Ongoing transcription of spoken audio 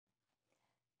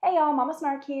Hey y'all, Mama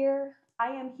Snark here. I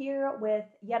am here with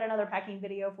yet another packing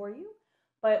video for you,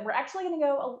 but we're actually going to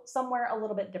go somewhere a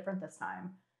little bit different this time.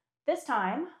 This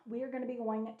time, we are going to be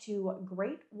going to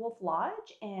Great Wolf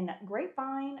Lodge in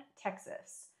Grapevine,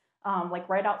 Texas, like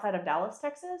right outside of Dallas,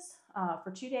 Texas,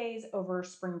 for 2 days over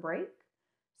spring break.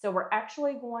 So we're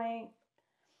actually going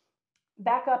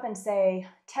back up and say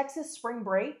Texas spring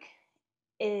break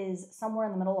is somewhere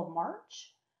in the middle of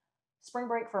March. Spring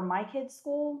break for my kids'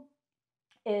 school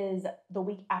is the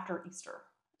week after Easter.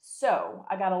 So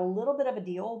I got a little bit of a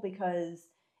deal because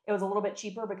it was a little bit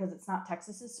cheaper because it's not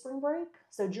Texas's spring break.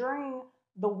 So during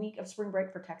the week of spring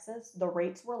break for Texas, the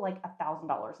rates were like $1,000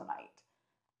 a night.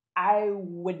 I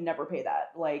would never pay that.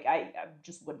 I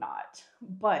just would not.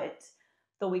 But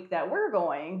the week that we're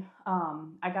going,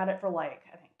 I got it for like,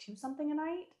 I think 2 something a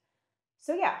night.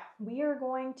 So yeah, we are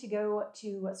going to go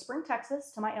to Spring,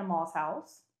 Texas to my in-laws'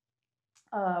 house.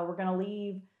 We're going to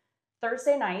leave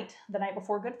Thursday night, the night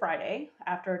before Good Friday,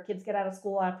 after kids get out of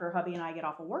school, after hubby and I get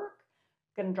off of work.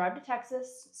 Gonna drive to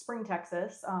Texas, Spring,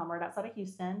 Texas, right outside of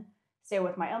Houston, stay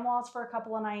with my in-laws for a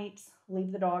couple of nights,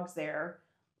 leave the dogs there,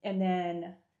 and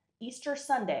then Easter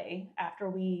Sunday, after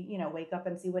we, wake up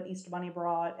and see what Easter Bunny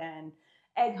brought and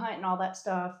egg hunt and all that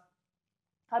stuff,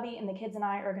 hubby and the kids and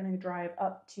I are gonna drive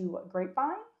up to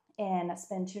Grapevine and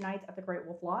spend 2 nights at the Great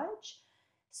Wolf Lodge.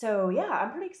 So yeah, I'm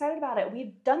pretty excited about it.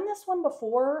 We've done this one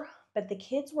before, but the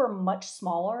kids were much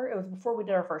smaller. It was before we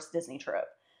did our first Disney trip.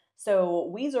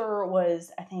 So Weezer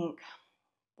was, I think,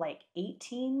 like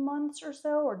 18 months or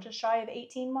so, or just shy of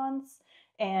 18 months,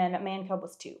 and Man Cub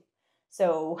was 2.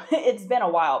 So it's been a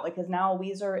while because now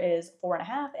Weezer is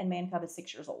 4.5 and Man Cub is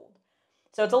 6 years old.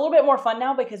 So it's a little bit more fun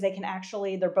now because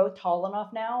they're both tall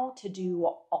enough now to do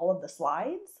all of the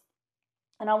slides.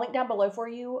 And I'll link down below for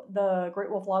you the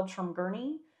Great Wolf Lodge from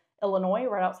Gurnee, Illinois,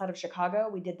 right outside of Chicago.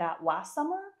 We did that last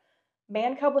summer.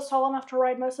 Man Cub was tall enough to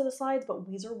ride most of the slides, but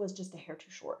Weezer was just a hair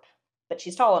too short. But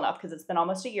she's tall enough because it's been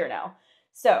almost a year now.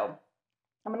 So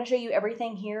I'm going to show you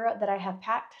everything here that I have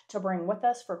packed to bring with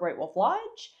us for Great Wolf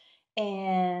Lodge.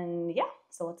 And yeah,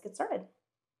 so let's get started.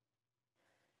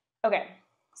 Okay,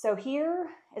 so here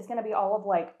is going to be all of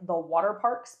like the water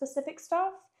park specific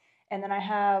stuff. And then I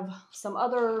have some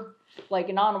other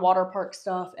like non-water park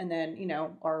stuff and then,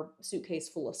 our suitcase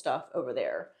full of stuff over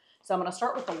there. So I'm going to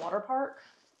start with the water park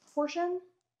portion.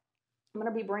 I'm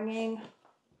going to be bringing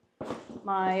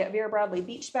my Vera Bradley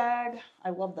beach bag. I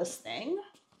love this thing.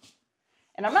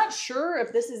 And I'm not sure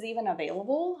if this is even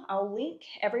available. I'll link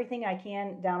everything I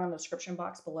can down in the description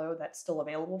box below that's still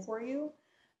available for you.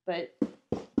 But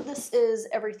this is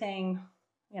everything,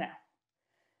 that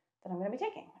I'm going to be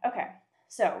taking. Okay,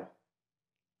 so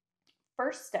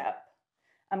first step,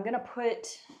 I'm going to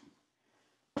put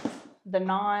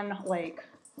the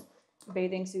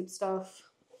bathing suit stuff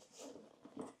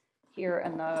here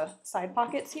in the side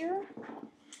pockets here.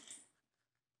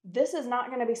 This is not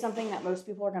going to be something that most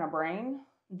people are going to bring.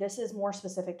 This is more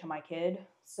specific to my kid.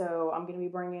 So I'm going to be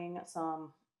bringing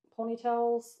some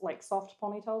ponytails, like soft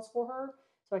ponytails for her,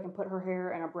 so I can put her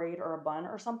hair in a braid or a bun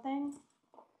or something.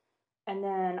 And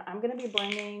then I'm going to be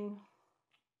bringing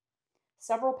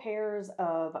several pairs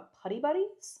of Putty Buddies.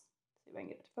 Let's see if I can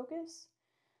get it to focus.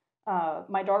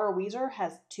 My daughter Weezer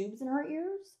has tubes in her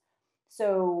ears,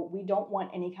 so we don't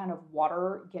want any kind of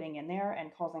water getting in there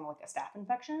and causing like a staph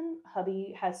infection.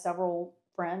 Hubby has several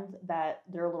friends that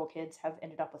their little kids have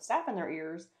ended up with staph in their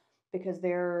ears because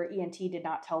their ENT did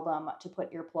not tell them to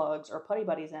put earplugs or Putty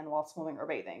Buddies in while swimming or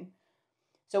bathing.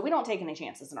 So we don't take any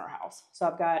chances in our house. So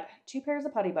I've got 2 pairs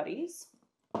of Putty Buddies.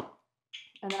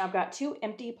 And then I've got 2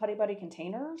 empty Putty Buddy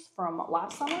containers from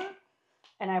last summer.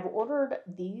 And I've ordered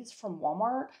these from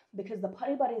Walmart because the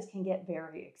Putty Buddies can get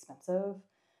very expensive.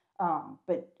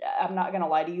 But I'm not going to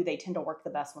lie to you, they tend to work the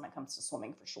best when it comes to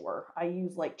swimming for sure. I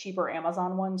use like cheaper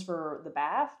Amazon ones for the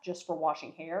bath, just for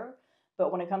washing hair.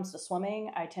 But when it comes to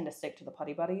swimming, I tend to stick to the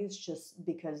Putty Buddies just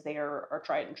because they are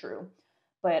tried and true.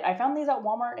 But I found these at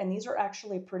Walmart and these are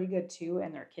actually pretty good too,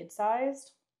 and they're kid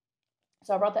sized.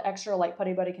 So I brought the extra like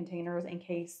Putty Buddy containers in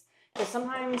case, because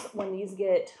sometimes when we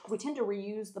tend to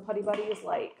reuse the Putty Buddies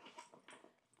like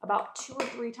about 2 or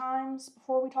 3 times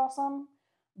before we toss them.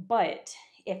 But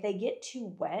if they get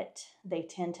too wet, they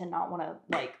tend to not want to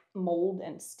like mold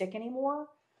and stick anymore.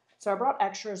 So I brought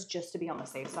extras just to be on the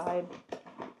safe side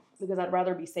because I'd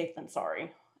rather be safe than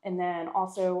sorry. And then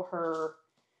also her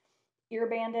ear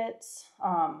bandits.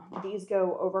 These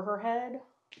go over her head.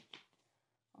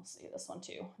 Let's see this one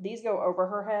too. These go over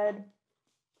her head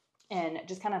and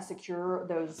just kind of secure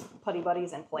those Putty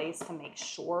Buddies in place to make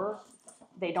sure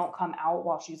they don't come out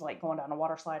while she's like going down a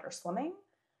water slide or swimming.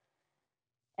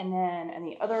 And then in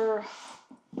the other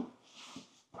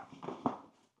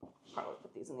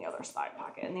in the other side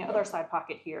pocket. In the other side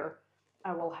pocket here,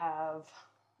 I will have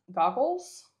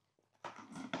goggles,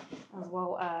 as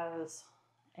well as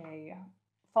a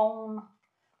phone,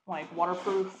 like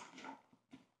waterproof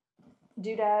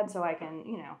doodad, so I can,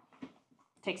 you know,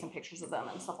 take some pictures of them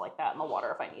and stuff like that in the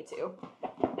water if I need to.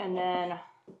 And then,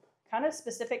 kind of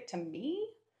specific to me,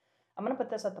 I'm going to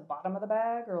put this at the bottom of the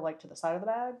bag, or like to the side of the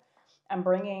bag. I'm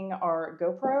bringing our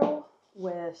GoPro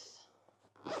with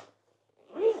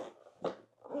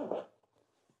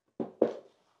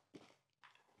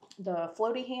the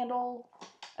floaty handle,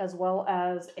 as well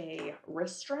as a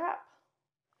wrist strap,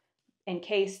 in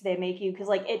case they make you, because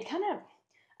like it kind of,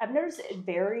 I've noticed it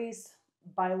varies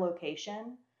by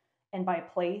location and by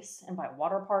place and by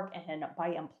water park and by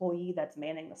employee that's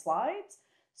manning the slides.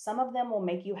 Some of them will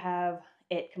make you have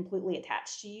it completely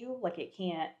attached to you, like it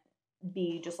can't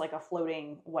be just like a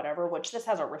floating whatever, which this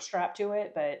has a wrist strap to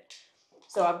it. But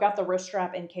so I've got the wrist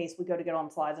strap in case we go to get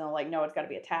on slides and I'm like, no, it's got to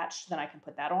be attached. Then I can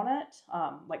put that on it.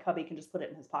 Like hubby can just put it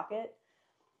in his pocket.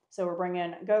 So we're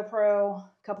bringing GoPro,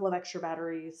 a couple of extra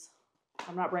batteries.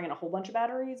 I'm not bringing a whole bunch of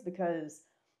batteries because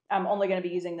I'm only going to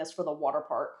be using this for the water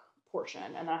park portion.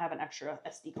 And then I have an extra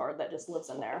SD card that just lives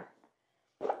in there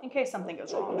in case something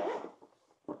goes wrong.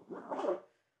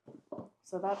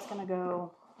 So that's going to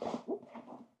go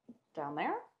down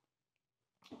there.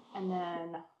 And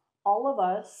then all of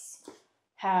us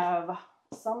have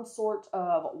some sort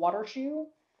of water shoe.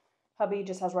 Hubby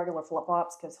just has regular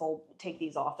flip-flops because he'll take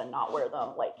these off and not wear them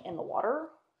like in the water.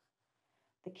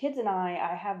 The kids and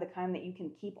I have the kind that you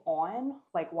can keep on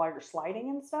like while you're sliding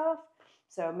and stuff.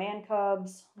 So Man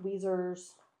Cubs,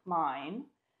 Weezers, mine.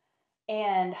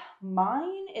 And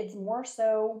mine, it's more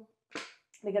so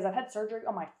because I've had surgery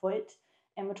on my foot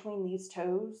in between these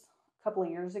toes a couple of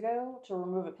years ago to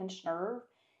remove a pinched nerve.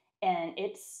 And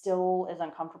it still is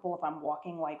uncomfortable if I'm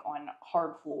walking like on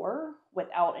hard floor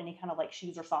without any kind of like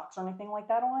shoes or socks or anything like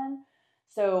that on.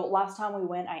 So last time we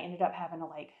went, I ended up having to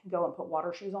like go and put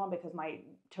water shoes on because my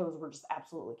toes were just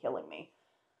absolutely killing me.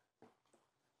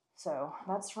 So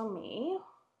that's for me.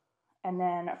 And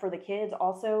then for the kids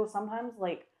also, sometimes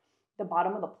like the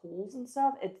bottom of the pools and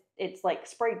stuff, it's like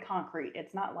sprayed concrete.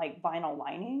 It's not like vinyl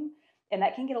lining. And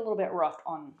that can get a little bit rough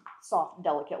on soft,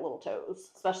 delicate little toes,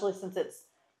 especially since it's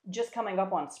just coming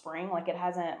up on spring. Like it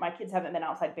hasn't, my kids haven't been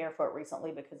outside barefoot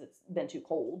recently because it's been too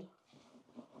cold.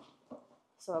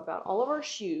 So I've got all of our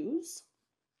shoes.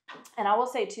 And I will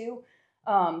say too,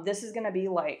 this is going to be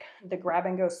like the grab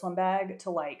and go swim bag to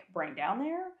like bring down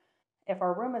there. If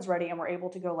our room is ready and we're able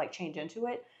to go like change into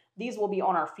it, these will be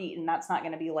on our feet, and that's not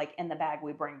going to be like in the bag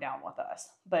we bring down with us.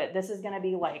 But this is going to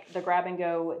be like the grab and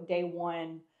go day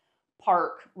one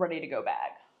park ready to go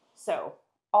bag. So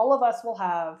all of us will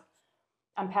have,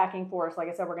 I'm packing for us, like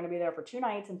I said, we're going to be there for 2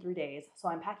 nights and 3 days. So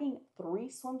I'm packing 3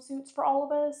 swimsuits for all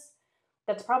of us.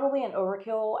 That's probably an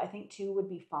overkill. I think 2 would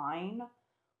be fine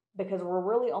because we're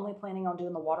really only planning on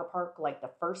doing the water park like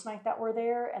the first night that we're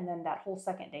there and then that whole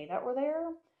second day that we're there.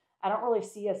 I don't really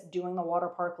see us doing the water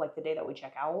park like the day that we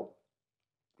check out.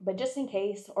 But just in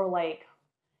case, or like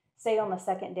say on the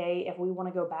second day, if we want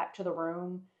to go back to the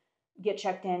room, get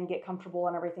checked in, get comfortable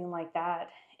and everything like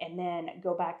that, and then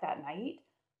go back that night,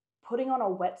 putting on a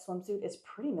wet swimsuit is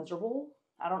pretty miserable.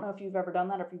 I don't know if you've ever done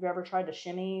that or if you've ever tried to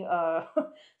shimmy a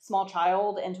small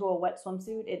child into a wet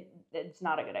swimsuit. It's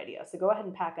not a good idea. So go ahead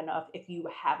and pack enough if you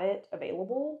have it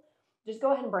available. Just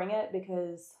go ahead and bring it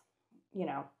because, you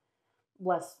know,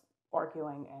 less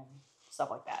arguing and stuff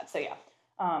like that. So yeah,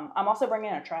 I'm also bringing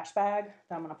a trash bag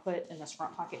that I'm going to put in this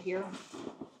front pocket here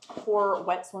for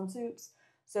wet swimsuits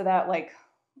so that like,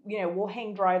 you know, we'll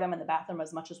hang dry them in the bathroom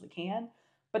as much as we can,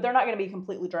 but they're not going to be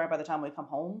completely dry by the time we come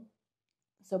home.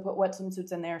 So put wet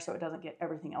swimsuits in there so it doesn't get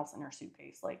everything else in your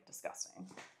suitcase, like disgusting.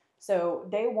 So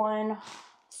day one,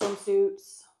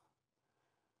 swimsuits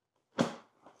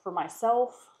for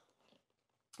myself.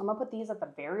 I'm going to put these at the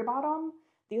very bottom.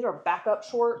 These are backup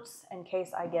shorts in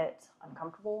case I get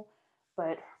uncomfortable.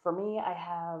 But for me, I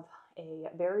have a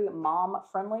very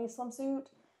mom-friendly swimsuit.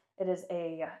 It is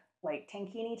a like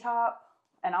tankini top.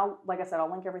 And like I said, I'll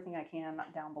link everything I can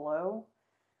down below.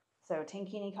 So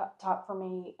tankini top for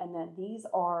me. And then these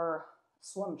are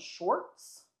swim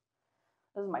shorts.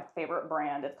 This is my favorite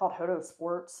brand. It's called Hodo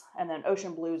Sports. And then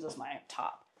Ocean Blues is my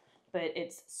top. But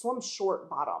it's swim short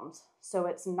bottoms. So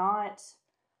it's not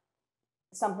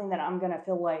something that I'm going to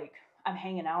feel like I'm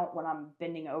hanging out when I'm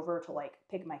bending over to like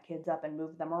pick my kids up and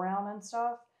move them around and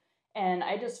stuff. And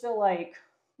I just feel like,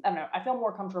 I don't know, I feel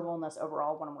more comfortable in this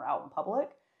overall when we're out in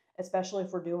public, especially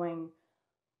if we're doing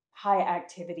high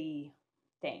activity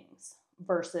things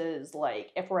versus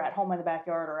like if we're at home in the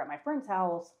backyard or at my friend's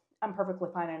house, I'm perfectly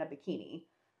fine in a bikini.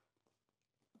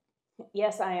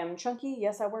 Yes, I am chunky.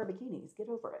 Yes, I wear bikinis. Get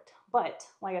over it. But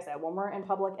like I said, when we're in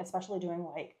public, especially doing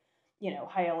like,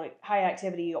 high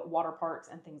activity water parks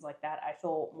and things like that, I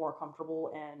feel more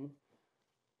comfortable in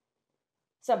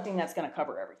something that's going to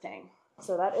cover everything.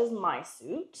 So that is my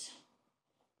suit.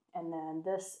 And then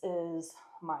this is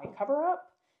my cover up.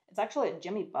 It's actually a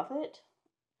Jimmy Buffett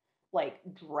like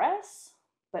dress,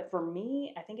 but for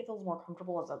me, I think it feels more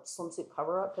comfortable as a swimsuit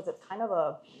cover up because it's kind of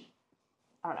a,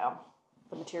 I don't know,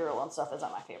 the material and stuff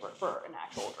isn't my favorite for an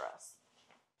actual dress.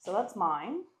 So that's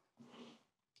mine.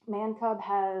 Man Cub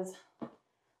has, like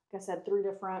I said, 3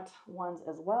 different ones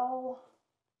as well.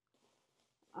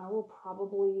 I will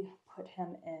probably put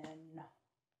him in,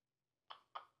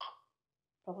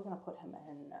 probably going to put him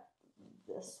in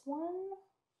this one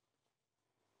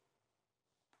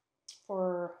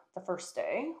for the first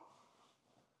day.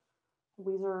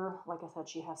 Weezer, like I said,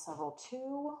 she has several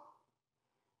too.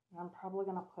 And I'm probably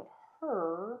going to put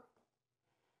her,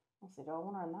 let's see, do I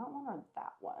want her in that one or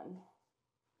that one?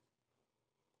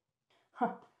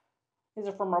 Huh. These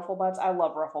are from Ruffle Butts. I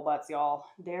love Ruffle Butts, y'all.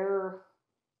 Their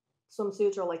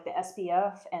swimsuits are like the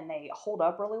SPF and they hold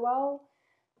up really well.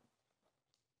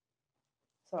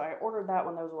 So I ordered that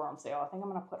when those were on sale. I think I'm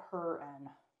going to put her in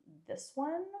this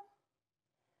one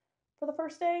for the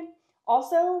first day.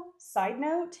 Also, side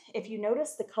note, if you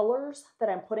notice the colors that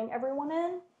I'm putting everyone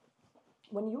in,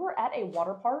 when you are at a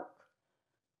water park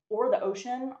or the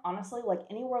ocean, honestly, like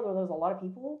anywhere where there's a lot of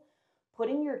people,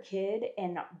 putting your kid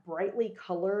in brightly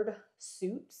colored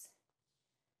suits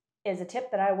is a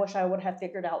tip that I wish I would have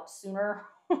figured out sooner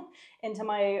into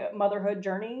my motherhood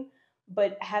journey.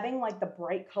 But having like the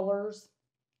bright colors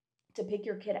to pick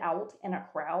your kid out in a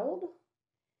crowd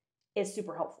is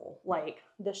super helpful. Like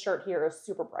this shirt here is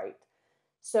super bright.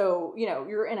 So,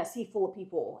 you're in a sea full of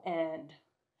people and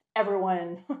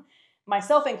everyone,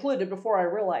 myself included before I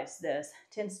realized this,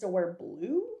 tends to wear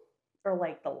blue or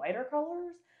like the lighter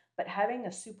colors. But having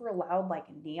a super loud like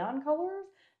neon colors,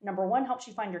 number one, helps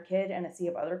you find your kid in a sea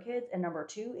of other kids. And number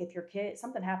two, if your kid,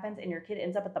 something happens and your kid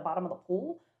ends up at the bottom of the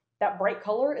pool, that bright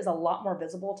color is a lot more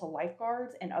visible to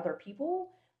lifeguards and other people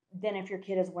than if your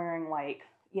kid is wearing like,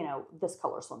 this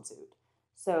color swimsuit.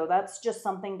 So that's just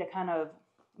something to kind of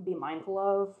be mindful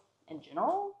of in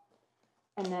general.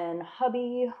 And then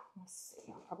hubby, let's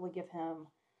see, I'll probably give him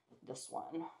this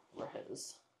one for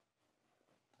his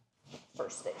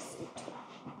first day suit.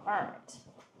 All right.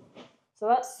 So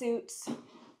that's suits.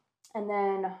 And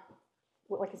then,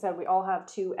 like I said, we all have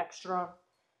 2 extra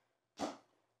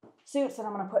suits that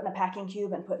I'm going to put in a packing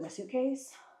cube and put in a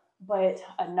suitcase. But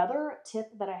another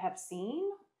tip that I have seen,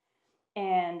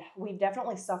 and we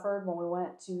definitely suffered when we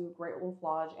went to Great Wolf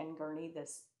Lodge in Gurney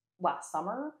this last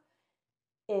summer,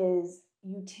 is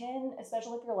you tend,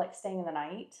 especially if you're like staying in the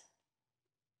night.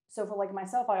 So for like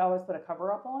myself, I always put a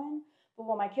cover up on. But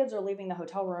when my kids are leaving the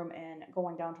hotel room and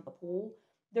going down to the pool,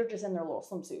 they're just in their little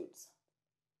swimsuits.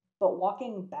 But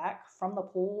walking back from the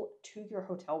pool to your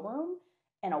hotel room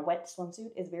in a wet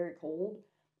swimsuit is very cold.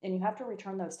 And you have to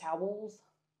return those towels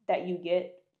that you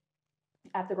get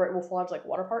at the Great Wolf Lodge like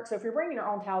water park. So if you're bringing your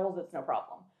own towels, it's no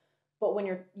problem. But when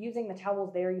you're using the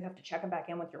towels there, you have to check them back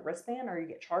in with your wristband or you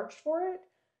get charged for it.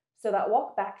 So that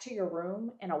walk back to your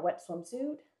room in a wet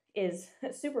swimsuit is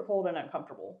super cold and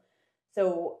uncomfortable.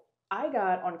 So I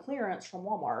got on clearance from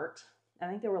Walmart, I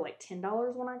think they were like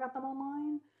 $10 when I got them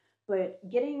online, but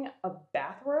getting a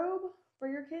bathrobe for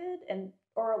your kid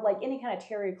or like any kind of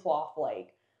terry cloth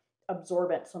like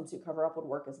absorbent swimsuit cover up would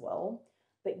work as well.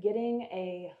 But getting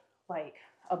a like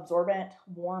absorbent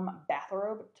warm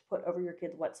bathrobe to put over your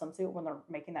kid's wet swimsuit when they're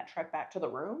making that trek back to the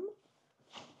room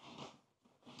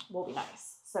will be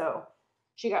nice. So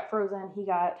she got Frozen, he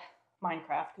got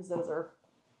Minecraft because those are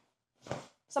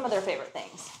some of their favorite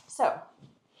things. So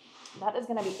that is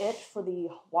going to be it for the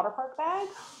water park bag.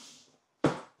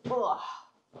 Ugh.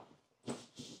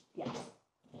 Yeah.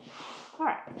 All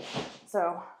right.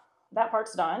 So that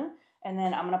part's done. And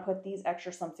then I'm going to put these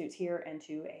extra swimsuits here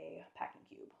into a packing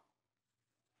cube.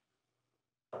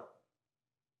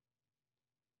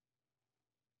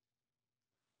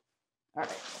 All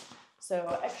right.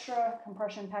 So extra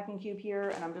compression packing cube here,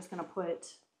 and I'm just going to put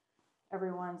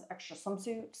everyone's extra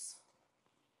swimsuits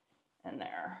in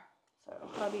there. So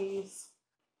hubbies.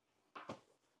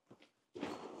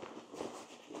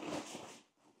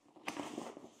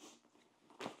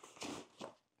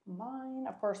 Mine,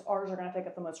 of course, ours are going to take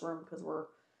up the most room because we're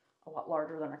a lot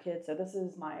larger than our kids. So this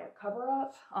is my cover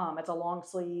up. It's a long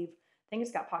sleeve. I think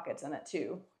it's got pockets in it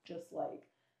too, just like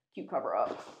cute cover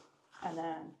up. And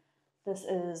then this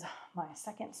is my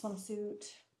second swimsuit.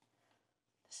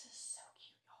 This is so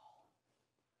cute,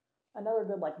 y'all. Another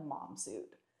good like mom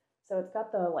suit. So it's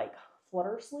got the like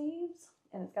flutter sleeves,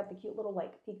 and it's got the cute little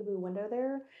like peekaboo window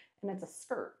there, and it's a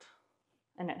skirt.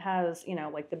 And it has, you know,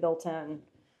 like the built-in,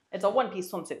 it's a one-piece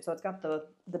swimsuit, so it's got the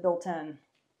built-in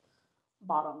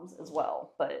bottoms as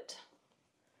well. But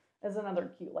it's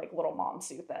another cute like little mom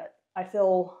suit that I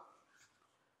feel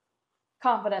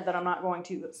confident that I'm not going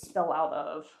to spill out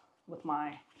of with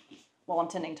my, while I'm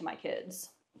tending to my kids.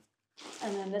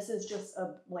 And then this is just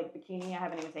a like bikini. I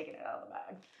haven't even taken it out of the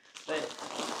bag. But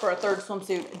for a third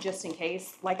swimsuit, just in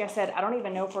case. Like I said, I don't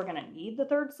even know if we're going to need the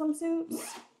third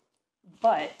swimsuits.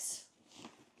 But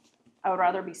I would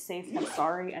rather be safe than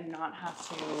sorry and not have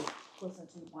to listen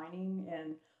to whining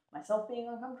and myself being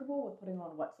uncomfortable with putting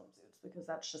on wet swimsuits, because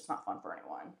that's just not fun for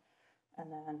anyone.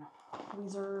 And then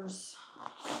tweezers.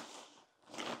 How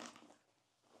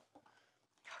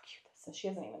cute this is. She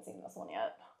hasn't even seen this one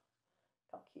yet.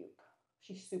 How cute.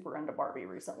 She's super into Barbie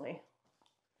recently.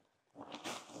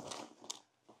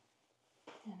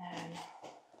 And then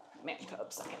man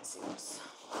cubs, I can't see this.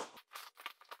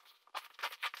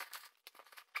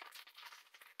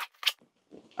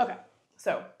 Okay,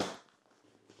 so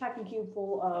packing cube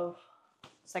full of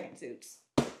second suits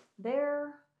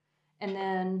there. And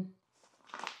then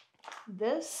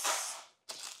these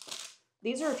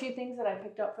are a few things that I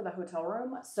picked up for the hotel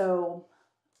room. So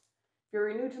if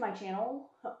you're new to my channel,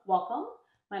 welcome.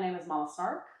 My name is Mama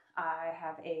Snark. I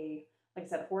have a, like I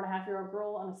said, a 4.5-year-old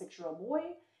girl and a 6-year-old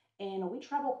boy, and we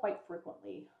travel quite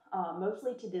frequently,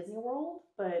 mostly to Disney World,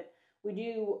 but we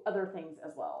do other things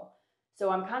as well. So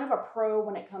I'm kind of a pro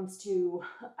when it comes to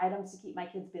items to keep my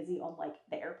kids busy on like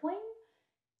the airplane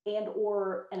and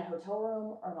or in a hotel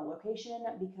room or in a location,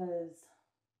 because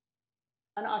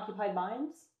unoccupied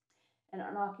minds and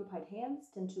unoccupied hands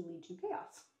tend to lead to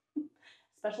chaos,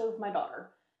 especially with my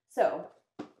daughter. So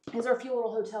these are a few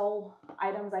little hotel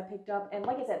items I picked up. And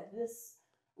like I said, this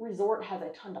resort has a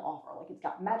ton to offer. Like it's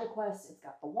got Magic Quest, it's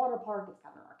got the water park, it's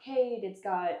got an arcade, it's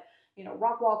got, you know,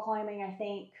 rock wall climbing, I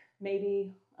think,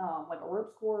 maybe like a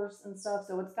ropes course and stuff.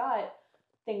 So it's got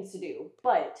things to do.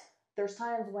 But there's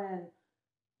times when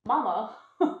Mama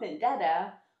and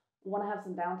Dada want to have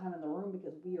some downtime in the room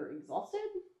because we are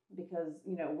exhausted. Because,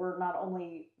 you know, we're not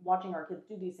only watching our kids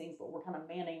do these things, but we're kind of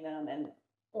manning them and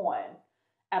on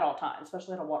at all times,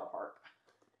 especially at a water park.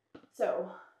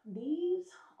 So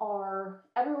these are,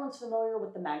 everyone's familiar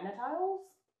with the Magnetiles.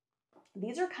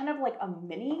 These are kind of like a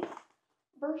mini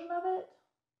version of it.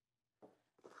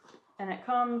 And it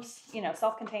comes, you know,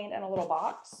 self-contained in a little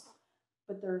box,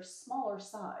 but they're smaller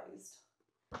sized.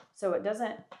 So it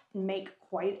doesn't make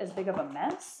quite as big of a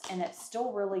mess, and it's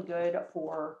still really good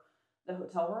for the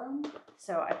hotel room.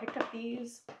 So I picked up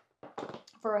these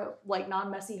for a like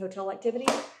non-messy hotel activity.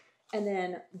 And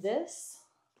then this,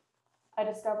 I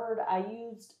discovered I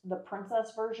used the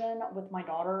princess version with my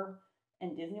daughter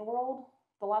in Disney World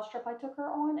the last trip I took her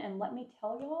on. And let me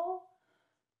tell y'all,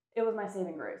 it was my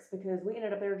saving grace, because we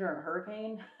ended up there during a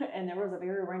hurricane and there was a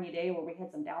very rainy day where we had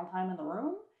some downtime in the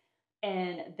room.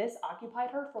 And this occupied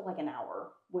her for like an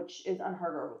hour, which is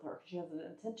unheard of with her. She has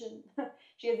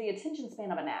the attention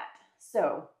span of a gnat.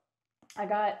 So I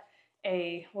got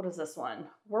a, what is this one?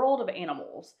 World of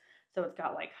Animals. So it's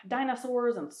got like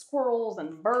dinosaurs and squirrels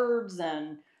and birds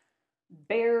and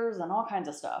bears and all kinds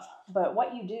of stuff. But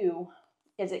what you do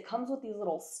is it comes with these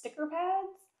little sticker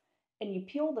pads, and you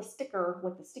peel the sticker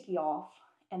with the sticky off,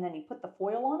 and then you put the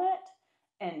foil on it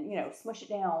and, you know, smush it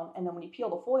down. And then when you peel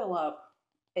the foil up,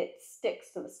 it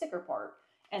sticks to the sticker part.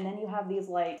 And then you have these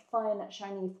like fun,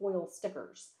 shiny foil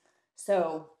stickers.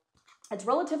 So it's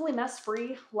relatively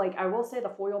mess-free. Like I will say the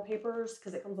foil papers,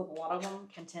 because it comes with a lot of them,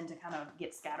 can tend to kind of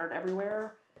get scattered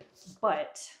everywhere.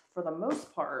 But for the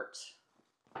most part,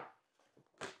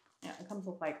 yeah, it comes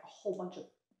with like a whole bunch of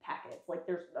packets. Like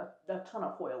there's a ton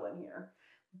of foil in here.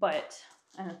 But,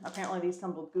 and apparently these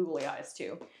come with googly eyes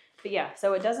too. But yeah,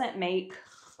 so it doesn't make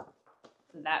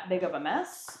that big of a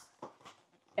mess.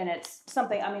 And it's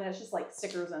something, I mean, it's just like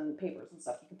stickers and papers and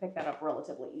stuff. You can pick that up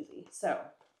relatively easy. So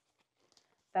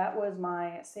that was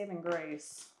my saving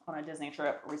grace on a Disney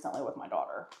trip recently with my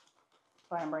daughter.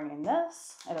 So I'm bringing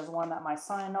this. It is one that my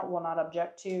son will not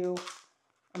object to.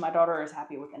 And my daughter is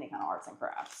happy with any kind of arts and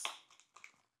crafts.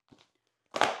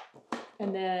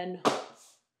 And then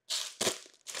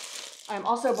I'm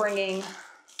also bringing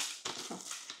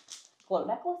glow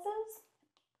necklaces.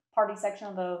 Party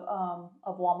section of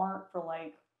Walmart for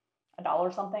like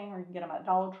 $1 something, or you can get them at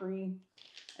Dollar Tree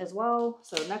as well.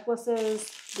 So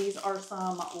necklaces. These are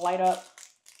some light up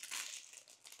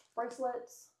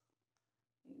bracelets.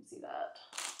 You can see that.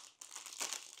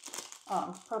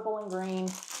 Purple and green.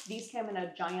 These came in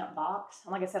a giant box.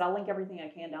 And like I said, I'll link everything I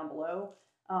can down below.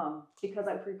 Because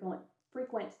I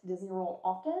frequent Disney World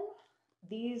often,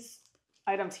 these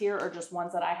items here are just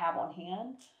ones that I have on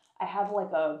hand. I have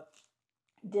like a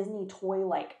Disney toy,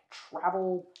 like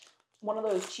travel, one of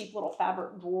those cheap little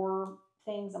fabric drawer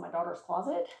things in my daughter's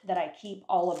closet that I keep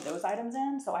all of those items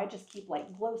in. So I just keep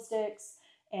like glow sticks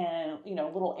and, you know,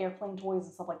 little airplane toys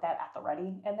and stuff like that at the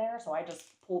ready in there. So I just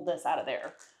pulled this out of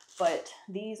there. But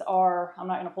these are, I'm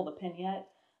not going to pull the pin yet,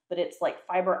 but it's like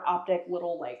fiber optic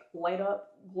little like light up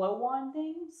glow wand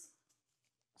things.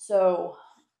 So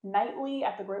nightly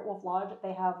at the Great Wolf Lodge,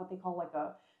 they have what they call like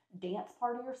a dance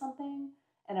party or something.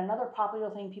 And another popular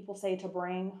thing people say to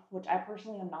bring, which I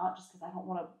personally am not just because I don't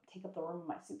want to take up the room in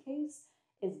my suitcase,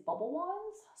 is bubble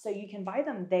wands. So you can buy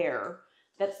them there.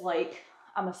 That's like,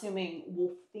 I'm assuming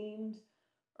wolf themed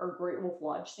or Great Wolf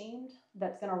Lodge themed.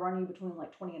 That's going to run you between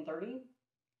like 20 and 30.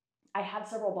 I have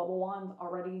several bubble wands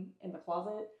already in the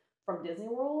closet from Disney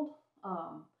World.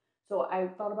 So I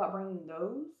thought about bringing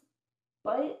those,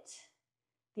 but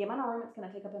the amount of room it's going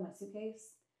to take up in my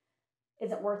suitcase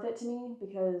isn't worth it to me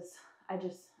because I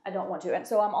don't want to. And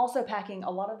so I'm also packing a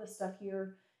lot of the stuff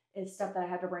here is stuff that I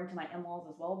have to bring to my in-laws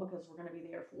as well because we're going to be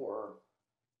there for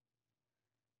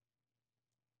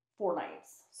 4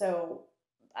 nights. So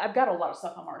I've got a lot of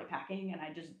stuff I'm already packing and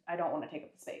I don't want to take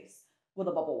up the space with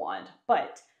a bubble wand.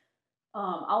 But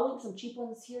I'll link some cheap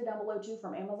ones here down below too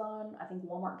from Amazon. I think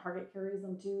Walmart and Target carries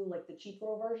them too, like the cheap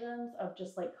little versions of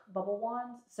just like bubble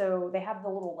wands. So they have the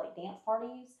little like dance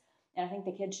parties. And I think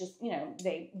the kids just, you know,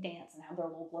 they dance and have their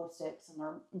little glow sticks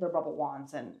and their bubble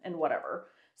wands and whatever.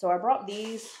 So I brought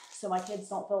these so my kids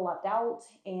don't feel left out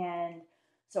and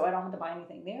so I don't have to buy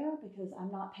anything there because I'm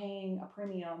not paying a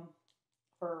premium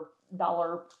for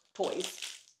dollar toys.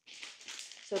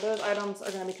 So those items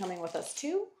are going to be coming with us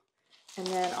too. And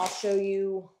then I'll show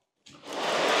you,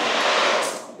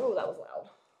 oh, that was loud.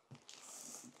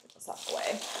 Get this out of the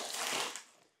way.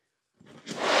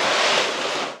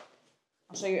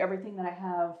 I'll show you everything that I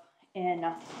have in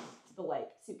the like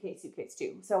suitcase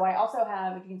too. So I also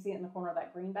have, if you can see it in the corner of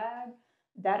that green bag,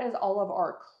 that is all of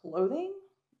our clothing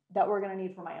that we're going to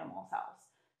need for my in-laws house.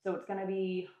 So it's going to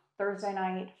be Thursday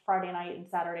night, Friday night, and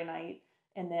Saturday night.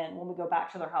 And then when we go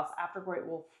back to their house after Great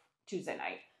Wolf, Tuesday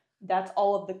night. That's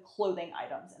all of the clothing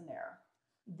items in there.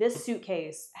 This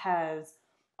suitcase has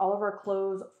all of our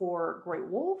clothes for Great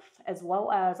Wolf, as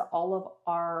well as all of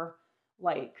our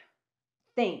like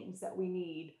things that we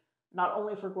need, not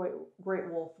only for Great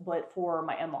Wolf, but for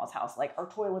my in-laws house, like our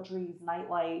toiletries,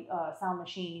 nightlight, sound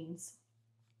machines,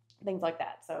 things like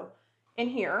that. So in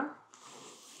here,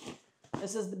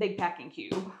 this is the big packing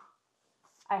cube.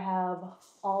 I have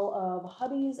all of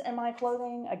hubby's and my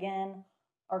clothing. Again,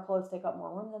 our clothes take up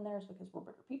more room than theirs because we're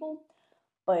bigger people.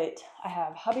 But I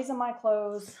have hubby's and my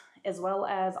clothes, as well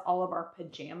as all of our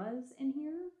pajamas in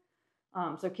here.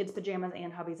 So kids' pajamas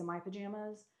and hubby's and my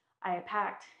pajamas. I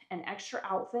packed an extra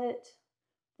outfit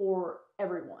for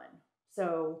everyone.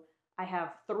 So I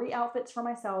have 3 outfits for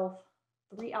myself,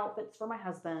 3 outfits for my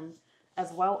husband,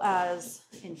 as well as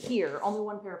in here, only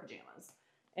 1 pair of pajamas.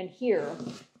 And here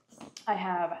I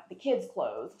have the kids'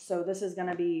 clothes. So this is going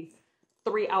to be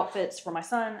 3 outfits for my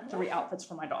son, 3 outfits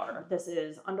for my daughter. This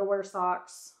is underwear,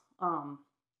 socks,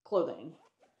 clothing,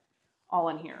 all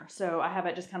in here. So I have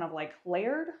it just kind of like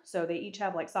layered. So they each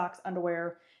have like socks,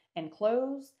 underwear, and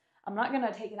clothes. I'm not going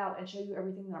to take it out and show you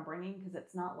everything that I'm bringing because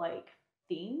it's not like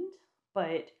themed,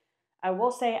 but I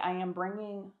will say I am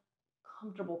bringing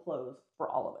comfortable clothes for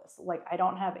all of us. Like I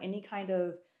don't have any kind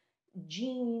of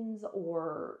jeans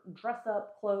or dress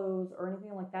up clothes or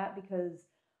anything like that because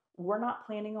we're not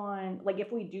planning on, like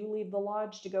if we do leave the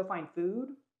lodge to go find food,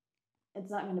 it's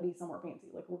not going to be somewhere fancy.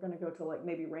 Like we're going to go to like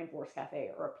maybe Rainforest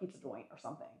Cafe or a pizza joint or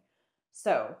something.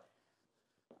 So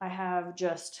I have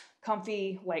just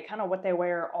comfy, like kind of what they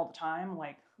wear all the time.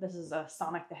 Like this is a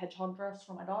Sonic the Hedgehog dress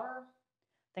for my daughter.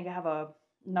 I think I have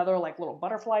another like little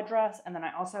butterfly dress. And then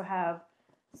I also have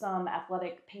some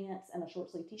athletic pants and a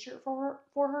short sleeve t-shirt for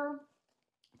her.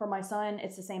 For my son,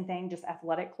 it's the same thing, just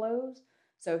athletic clothes.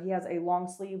 So he has a long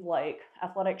sleeve like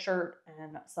athletic shirt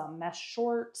and some mesh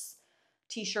shorts,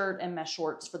 t-shirt and mesh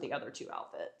shorts for the other 2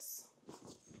 outfits.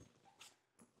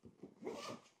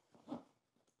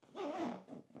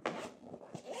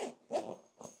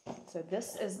 So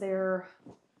this is their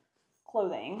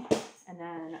clothing. And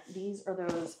then these are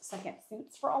those second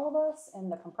suits for all of us in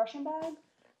the compression bag.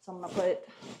 So I'm going to put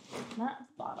that at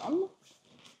the bottom.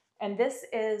 And this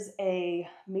is a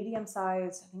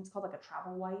medium-sized, I think it's called like a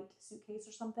travel light suitcase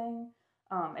or something.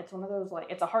 It's one of those like,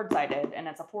 it's a hard-sided and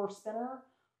it's a 4-spinner,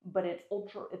 but it's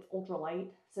ultra light.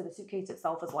 So the suitcase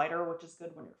itself is lighter, which is good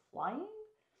when you're flying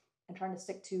and trying to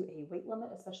stick to a weight limit,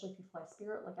 especially if you fly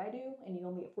Spirit like I do and you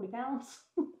only get 40 pounds.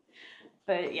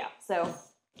 But yeah, so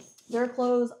their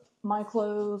clothes, my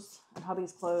clothes, and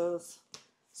hubby's clothes,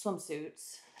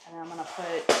 swimsuits. And I'm going to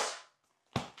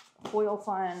put foil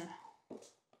fun.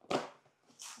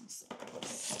 Let's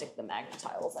stick the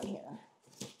magnetiles in here.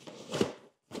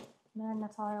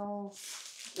 Magnetiles,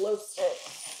 glow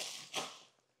sticks.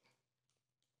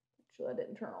 Actually, I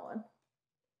didn't turn on.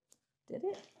 Did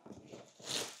it?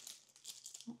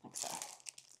 I don't think so.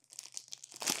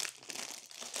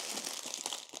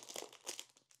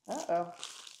 Uh-oh.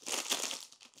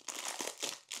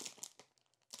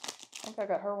 I think I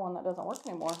got her one that doesn't work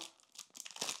anymore.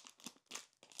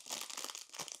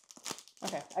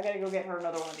 Okay, I gotta go get her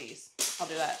another one of these. I'll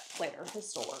do that later.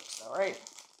 This still works though, right?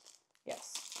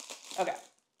 Yes. Okay.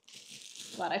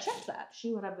 Glad I checked that.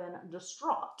 She would have been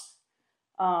distraught.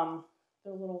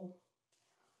 Their little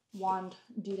wand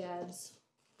doodads.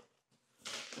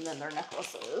 And then their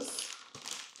necklaces.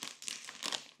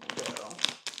 Go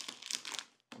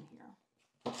in here.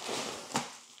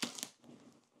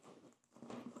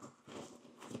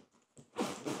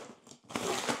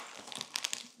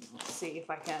 Let's see if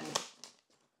I can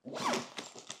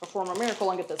perform a miracle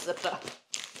and get this zipped up.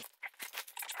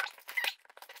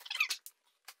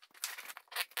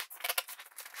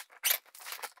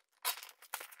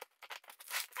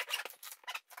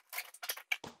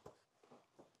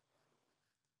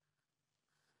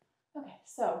 Okay,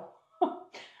 so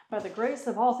by the grace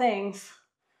of all things,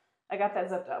 I got that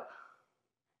zipped up.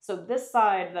 So this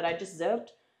side that I just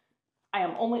zipped, I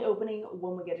am only opening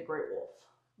when we get to Great Wolf.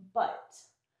 But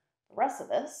the rest of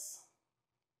this,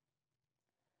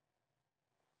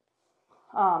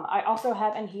 I also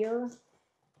have in here,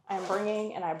 I'm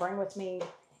bringing, and I bring with me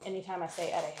anytime I stay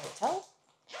at a hotel.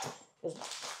 Because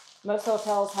most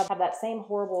hotels have that same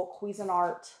horrible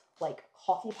Cuisinart, like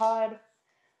coffee pod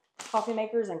coffee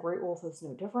makers, and Great Wolf is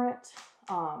no different.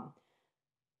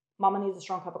 Mama needs a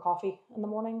strong cup of coffee in the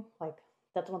morning. Like,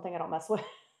 that's one thing I don't mess with.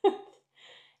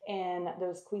 And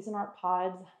those Cuisinart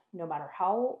pods, no matter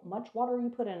how much water you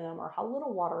put in them or how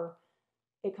little water,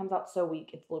 it comes out so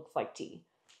weak it looks like tea.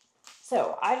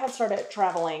 So I have started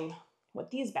traveling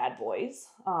with these bad boys.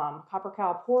 Copper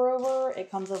Cow pour over. It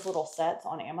comes as little sets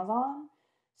on Amazon.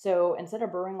 So instead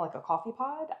of brewing like a coffee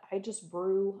pod, I just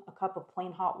brew a cup of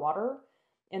plain hot water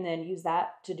and then use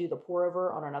that to do the pour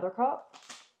over on another cup.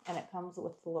 And it comes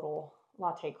with the little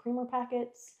latte creamer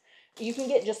packets. You can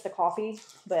get just the coffee,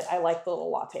 but I like the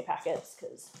little latte packets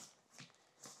because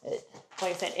it,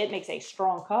 like I said, it makes a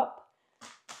strong cup.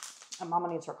 And Mama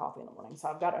needs her coffee in the morning. So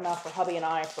I've got enough for hubby and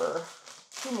I for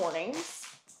 2 mornings.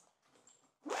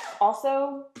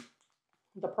 Also,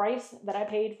 the price that I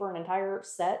paid for an entire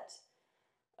set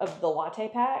of the latte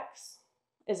packs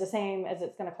is the same as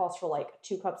it's going to cost for like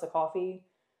 2 cups of coffee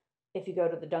if you go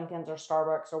to the Dunkin's or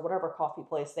Starbucks or whatever coffee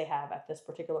place they have at this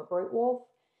particular Great Wolf.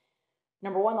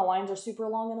 Number 1, the lines are super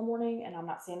long in the morning, and I'm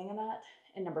not standing in that.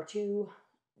 And number 2,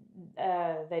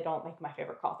 they don't make my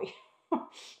favorite coffee.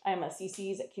 I am a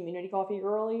CC's community coffee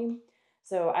girly,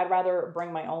 so I'd rather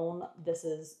bring my own. This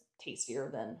is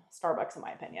tastier than Starbucks in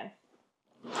my opinion.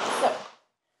 So,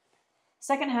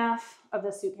 second half of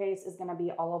this suitcase is going to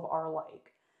be all of our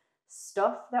like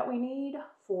stuff that we need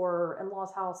for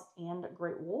in-laws house and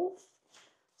Great Wolf.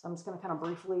 So I'm just going to kind of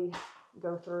briefly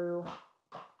go through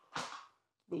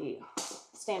the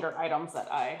standard items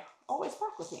that I always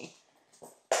pack with me.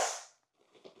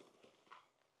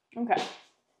 Okay.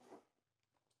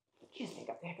 Excuse me, I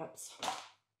got the hiccups.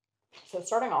 So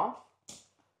starting off,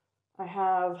 I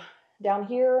have down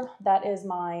here, that is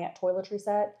my toiletry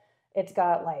set. It's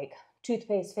got like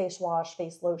toothpaste, face wash,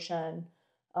 face lotion,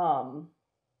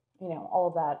 you know, all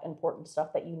of that important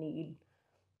stuff that you need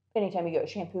anytime you go.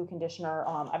 Shampoo, conditioner.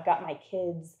 I've got my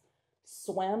kids'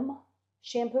 swim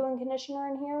shampoo and conditioner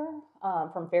in here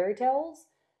from Fairy Tales.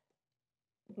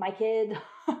 My kid,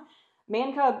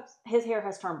 Man Cub, his hair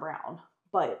has turned brown,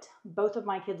 but both of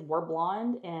my kids were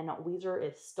blonde, and Weezer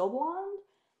is still blonde.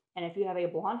 And if you have a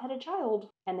blonde-headed child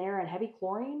and they're in heavy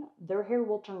chlorine, their hair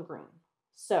will turn green.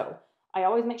 So I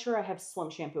always make sure I have Slim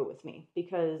shampoo with me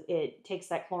because it takes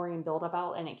that chlorine buildup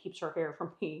out and it keeps her hair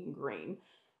from being green,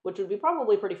 which would be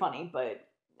probably pretty funny, but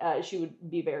she would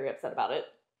be very upset about it.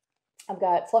 I've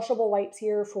got flushable wipes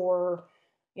here for,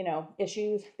 you know,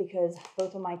 issues because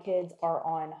both of my kids are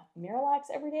on Miralax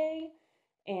every day,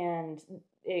 and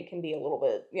it can be a little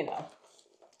bit, you know,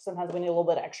 sometimes we need a little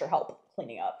bit of extra help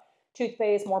cleaning up.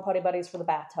 Toothpaste, more Putty Buddies for the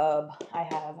bathtub. I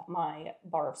have my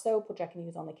bar of soap, which I can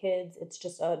use on the kids. It's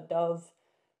just a Dove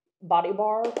body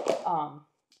bar.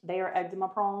 They are eczema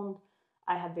prone.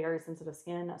 I have very sensitive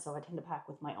skin, so I tend to pack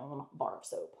with my own bar of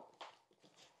soap.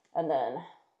 And then,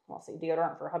 let's see,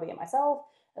 deodorant for hubby and myself.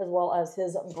 as well as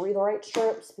his breathe right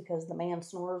strips because the man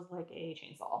snores like a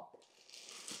chainsaw.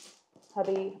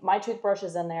 Hubby, my toothbrush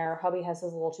is in there. Hubby has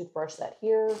his little toothbrush set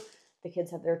here. The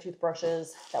kids have their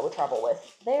toothbrushes that we travel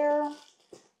with there.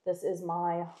 This is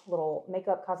my little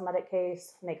makeup cosmetic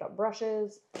case, makeup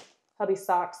brushes. Hubby's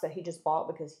socks that he just bought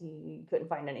because he couldn't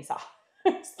find any socks.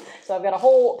 So I've got a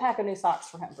whole pack of new socks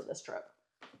for him for this trip.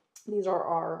 These are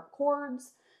our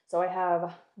cords. So I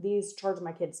have these to charge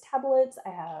my kids' tablets. I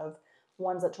have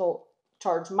ones that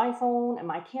charge my phone and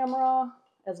my camera,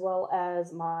 as well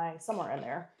as somewhere in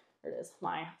there, there it is,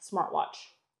 my smartwatch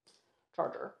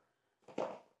charger.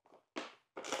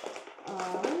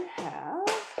 I have,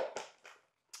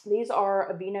 these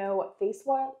are Aveeno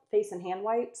face and hand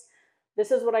wipes.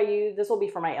 This is what I use. This will be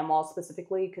for my in-laws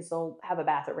specifically because they'll have a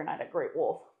bath every night at Great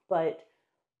Wolf. But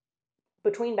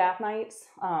between bath nights,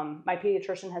 my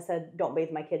pediatrician has said don't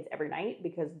bathe my kids every night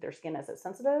because their skin is so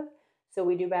sensitive. So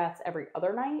we do baths every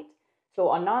other night. So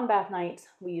on non-bath nights,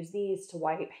 we use these to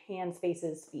wipe hands,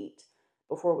 faces, feet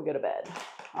before we go to bed.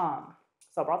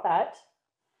 So I brought that.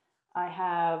 I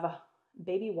have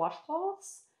baby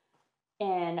washcloths.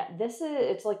 And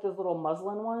it's like those little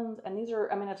muslin ones. And these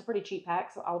are, I mean, it's a pretty cheap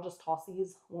pack. So I'll just toss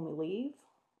these when we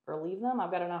leave them.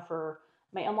 I've got enough for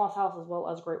my in-laws house as well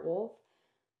as Great Wolf.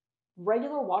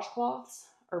 Regular washcloths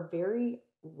are very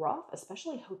rough,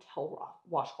 especially hotel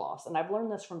washcloths. And I've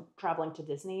learned this from traveling to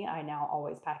Disney. I now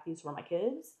always pack these for my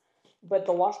kids. But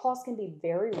the washcloths can be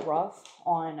very rough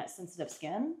on sensitive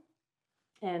skin.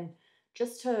 And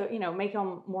just to, make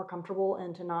them more comfortable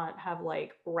and to not have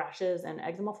like rashes and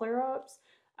eczema flare-ups,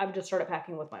 I've just started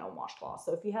packing with my own washcloth.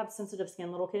 So if you have sensitive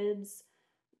skin little kids,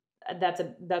 that's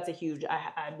a huge,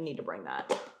 I need to bring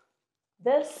that.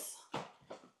 This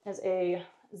is a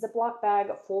Ziploc bag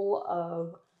full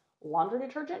of laundry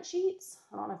detergent sheets.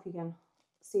 I don't know if you can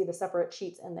see the separate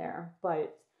sheets in there,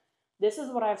 but this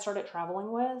is what I've started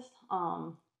traveling with.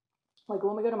 Like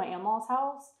when we go to my in-laws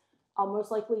house, I'll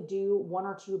most likely do 1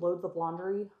 or 2 loads of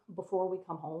laundry before we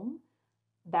come home.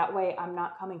 That way I'm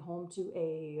not coming home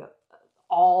to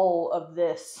all of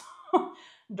this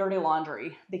dirty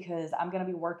laundry because I'm going to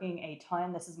be working a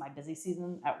ton. This is my busy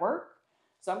season at work.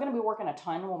 So I'm going to be working a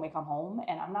ton when we come home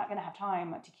and I'm not going to have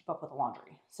time to keep up with the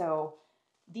laundry. So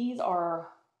these are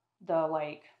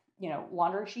the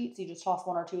laundry sheets. You just toss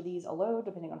 1 or 2 of these a load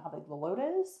depending on how big the load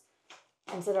is.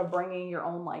 Instead of bringing your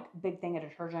own big thing of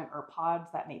detergent or pods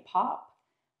that may pop.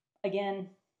 Again,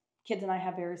 kids and I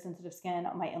have very sensitive skin.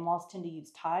 My in-laws tend to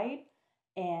use Tide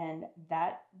and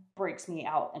that breaks me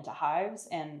out into hives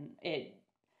and it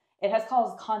has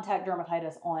caused contact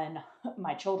dermatitis on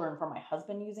my children from my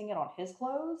husband using it on his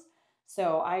clothes.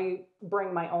 So I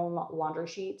bring my own laundry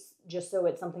sheets just so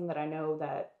it's something that I know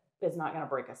that is not going to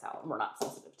break us out and we're not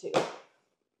sensitive to.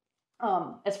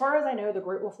 As far as I know, the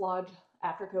Great Wolf Lodge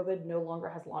after COVID no longer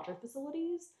has laundry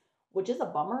facilities, which is a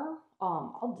bummer.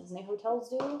 All Disney hotels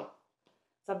do.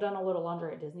 So I've done a little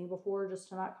laundry at Disney before just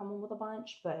to not come home with a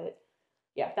bunch, but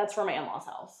yeah, that's for my in-laws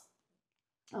house.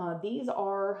 These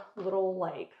are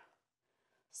little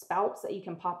spouts that you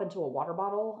can pop into a water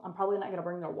bottle. I'm probably not going to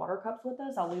bring their water cups with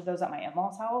us. I'll leave those at my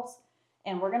in-laws house.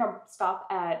 And we're going to stop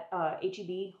at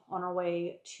H-E-B on our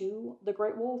way to the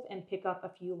Great Wolf and pick up a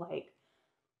few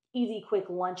easy, quick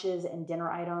lunches and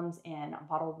dinner items and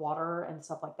bottled water and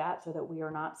stuff like that so that we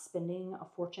are not spending a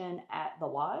fortune at the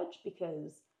lodge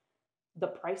because the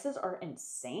prices are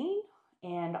insane.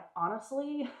 And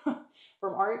honestly,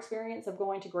 from our experience of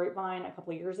going to Grapevine a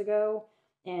couple of years ago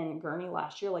and Gurney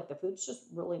last year, the food's just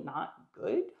really not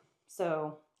good.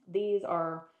 So these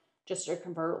are just to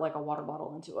convert a water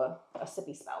bottle into a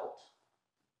sippy spout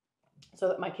so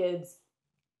that my kids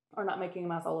are not making a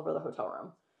mess all over the hotel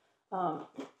room.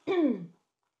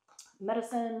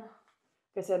 Medicine,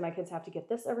 like I said, my kids have to get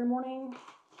this every morning.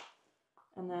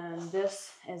 And then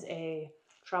this is a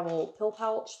travel pill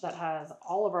pouch that has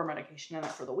all of our medication in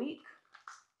it for the week.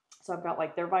 So I've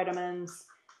got their vitamins,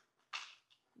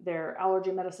 their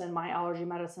allergy medicine, my allergy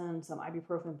medicine, some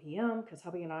ibuprofen PM, because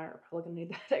hubby and I are probably going to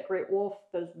need that at Great Wolf.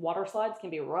 Those water slides can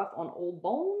be rough on old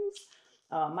bones.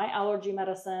 My allergy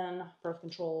medicine, birth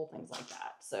control, things like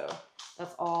that. So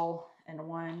that's all in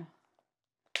one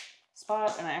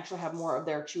spot. And I actually have more of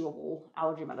their chewable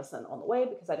allergy medicine on the way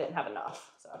because I didn't have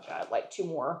enough. So I've got 2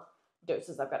 more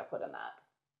doses I've got to put in that.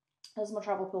 This is my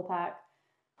travel pill pack.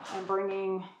 I'm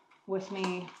bringing with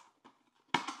me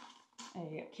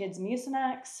a kids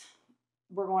Mucinex.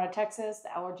 We're going to Texas. The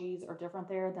allergies are different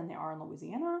there than they are in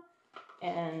Louisiana.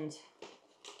 And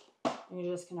you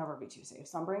just can never be too safe.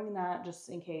 So I'm bringing that just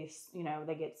in case,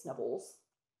 they get sniffles.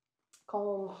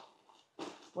 Comb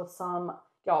with some,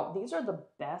 y'all, these are the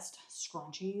best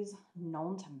scrunchies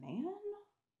known to man.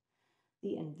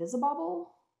 the Invisibobble.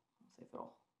 Let's see if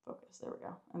it'll focus. There we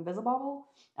go. Invisibobble.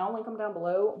 I'll link them down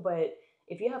below, but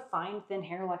if you have fine, thin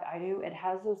hair like I do, it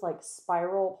has those like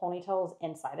spiral ponytails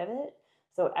inside of it.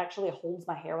 So it actually holds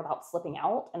my hair without slipping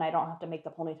out, and I don't have to make the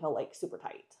ponytail like super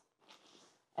tight.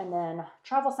 And then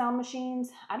travel sound machines.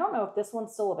 I don't know if this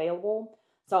one's still available,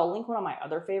 so I'll link one of my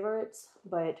other favorites,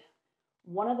 but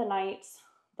one of the nights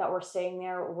that we're staying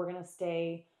there, we're going to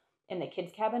stay in the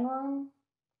kids' cabin room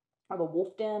or the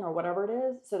wolf den or whatever it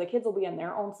is. So the kids will be in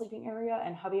their own sleeping area,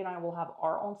 and hubby and I will have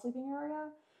our own sleeping area.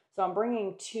 So I'm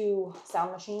bringing 2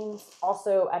 sound machines.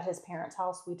 Also at his parents'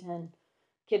 house,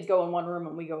 kids go in one room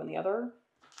and we go in the other.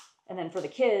 And then for the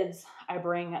kids, I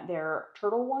bring their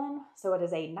turtle one. So it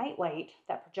is a nightlight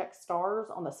that projects stars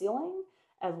on the ceiling,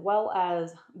 as well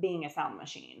as being a sound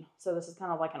machine. So this is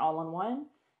kind of like an all-in-one.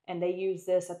 And they use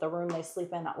this at the room they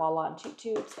sleep in at Lala and Toot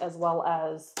Toots, as well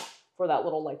as for that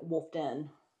little like wolf den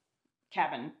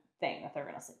cabin thing that they're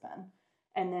going to sleep in.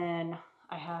 And then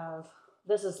I have,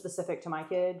 this is specific to my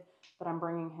kid, but I'm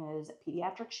bringing his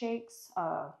pediatric shakes.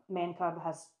 Man cub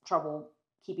has trouble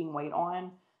keeping weight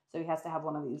on, so he has to have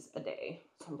one of these a day.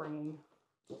 So I'm bringing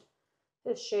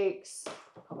his shakes.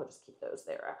 I'll probably just keep those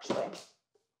there actually.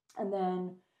 And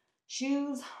then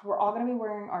shoes, we're all going to be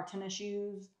wearing our tennis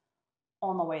shoes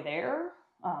on the way there.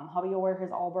 Hubby will wear his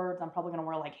Allbirds. I'm probably going to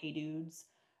wear like Hey Dudes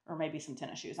or maybe some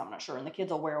tennis shoes. I'm not sure. And the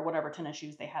kids will wear whatever tennis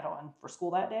shoes they had on for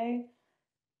school that day.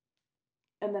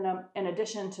 And then in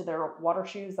addition to their water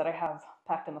shoes that I have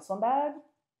packed in the swim bag,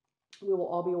 we will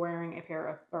all be wearing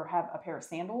have a pair of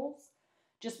sandals,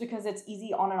 just because it's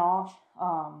easy on and off.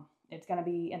 It's going to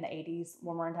be in the 80s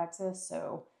when we're in Texas.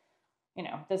 So, you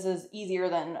know, this is easier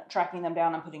than tracking them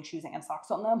down and putting shoes and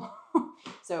socks on them.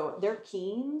 So they're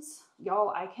Keens. Y'all,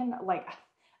 I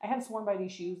have sworn by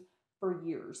these shoes for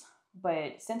years.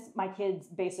 But since my kids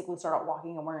basically started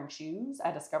walking and wearing shoes,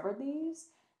 I discovered these.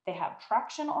 They have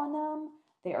traction on them.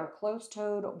 They are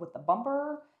closed-toed with the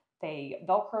bumper. They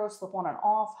Velcro, slip on and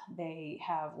off. They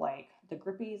have like the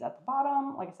grippies at the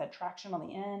bottom. Like I said, traction on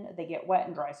the end. They get wet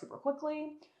and dry super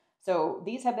quickly. So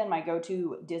these have been my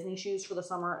go-to Disney shoes for the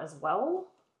summer as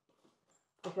well,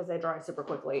 because they dry super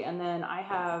quickly. And then I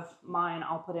have mine,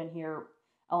 I'll put in here,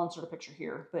 I'll insert a picture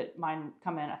here, but mine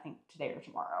come in, I think, today or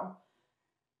tomorrow.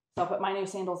 So I'll put my new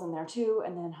sandals in there too.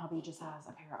 And then hubby just has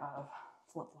a pair of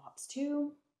flip-flops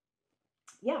too.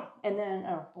 Yeah, and then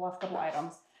the last couple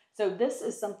items. So this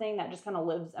is something that just kind of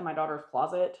lives in my daughter's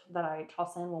closet that I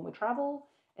toss in when we travel.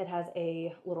 It has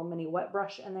a little mini wet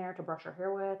brush in there to brush her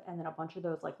hair with, and then a bunch of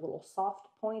those like little soft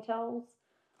ponytails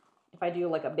if I do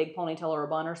like a big ponytail or a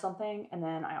bun or something. And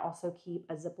then I also keep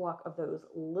a Ziploc of those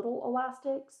little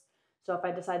elastics. So if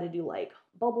I decide to do like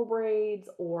bubble braids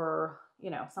or, you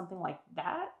know, something like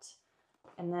that.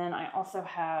 And then I also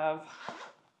have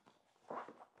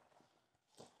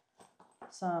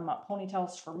some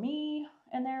ponytails for me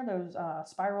in there, those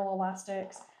spiral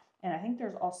elastics. And I think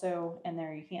there's also in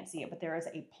there, you can't see it, but there is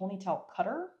a ponytail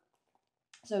cutter.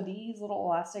 So these little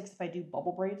elastics, if I do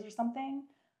bubble braids or something,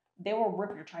 they will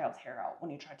rip your child's hair out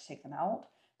when you try to take them out.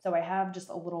 So I have just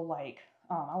a little like,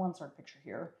 I'll insert a picture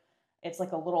here. It's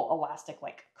like a little elastic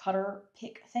like cutter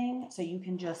pick thing. So you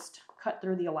can just cut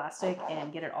through the elastic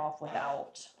and get it off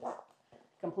without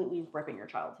completely ripping your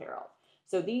child's hair out.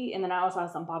 So and then I also have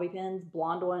some bobby pins,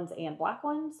 blonde ones and black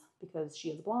ones, because she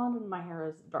is blonde and my hair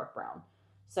is dark brown.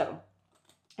 So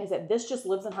I said, this just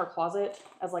lives in her closet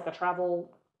as like a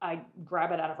travel. I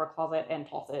grab it out of her closet and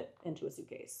toss it into a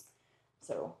suitcase.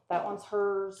 So that one's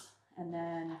hers. And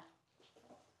then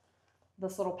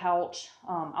this little pouch,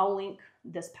 I'll link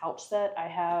this pouch set I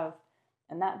have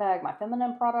in that bag, my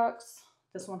feminine products.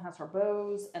 This one has her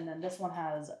bows, and then this one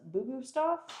has boo-boo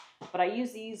stuff. But I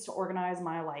use these to organize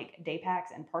my like day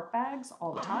packs and park bags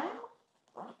all the time.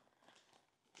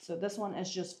 So this one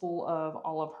is just full of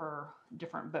all of her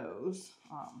different bows,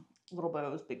 little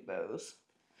bows, big bows,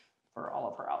 for all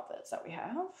of her outfits that we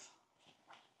have.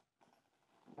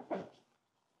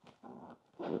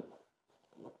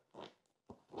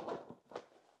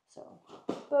 So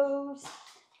bows,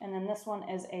 and then this one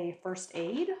is a first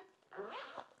aid.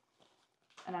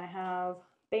 And I have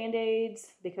Band-Aids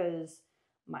because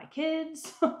my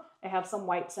kids, I have some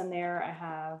wipes in there. I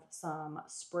have some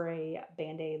spray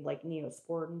Band-Aid, like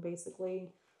Neosporin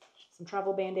basically. Some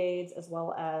travel Band-Aids, as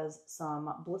well as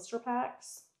some blister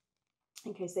packs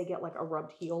in case they get like a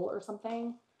rubbed heel or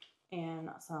something. And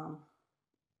some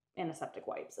antiseptic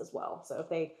wipes as well. So if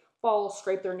they fall,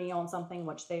 scrape their knee on something,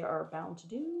 which they are bound to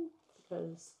do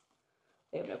because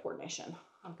they have no coordination.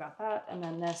 I've got that. And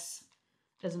then this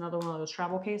is another one of those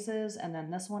travel cases. And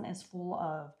then this one is full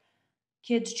of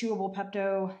kids chewable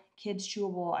Pepto, kids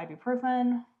chewable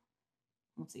ibuprofen,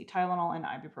 let's see, Tylenol and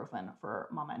ibuprofen for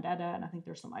Mama and Dada, and I think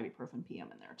there's some ibuprofen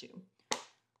PM in there too.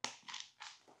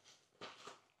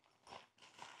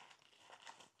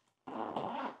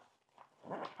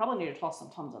 Probably need to toss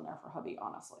some Tums in there for hubby,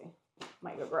 honestly.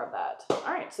 Might go grab that.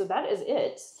 All right, so that is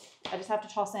it. I just have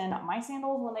to toss in my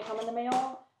sandals when they come in the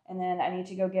mail, and then I need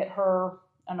to go get her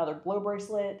another glow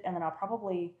bracelet, and then I'll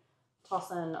probably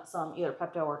toss in some either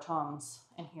Pepto or Tums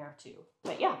in here too.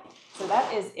 But yeah, so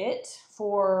that is it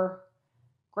for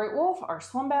Great Wolf, our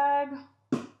swim bag.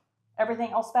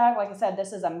 Everything else bag, like I said,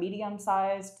 this is a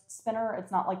medium-sized spinner.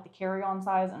 It's not like the carry-on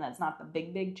size, and it's not the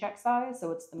big check size,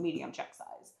 so it's the medium check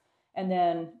size. And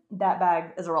then that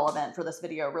bag is irrelevant for this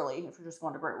video, really, if you're just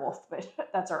going to Great Wolf, but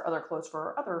that's our other clothes for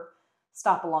our other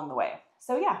stop along the way.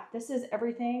 So yeah, this is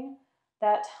everything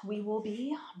that we will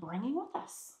be bringing with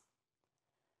us.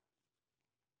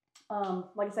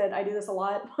 Like I said, I do this a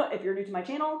lot. If you're new to my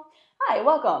channel, hi,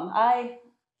 welcome. I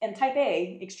am type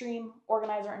A, extreme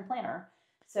organizer and planner.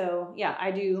 So yeah,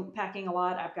 I do packing a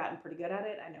lot. I've gotten pretty good at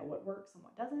it. I know what works and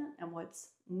what doesn't, and what's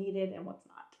needed and what's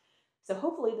not. So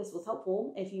hopefully this was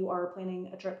helpful if you are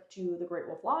planning a trip to the Great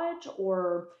Wolf Lodge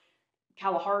or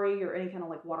Kalahari or any kind of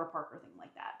like water park or thing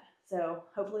like that. So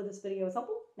hopefully this video is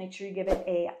helpful. Make sure you give it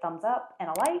a thumbs up and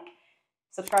a like.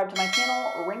 Subscribe to my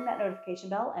channel, ring that notification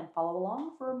bell, and follow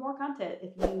along for more content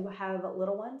if you have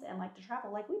little ones and like to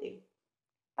travel like we do.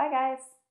 Bye guys.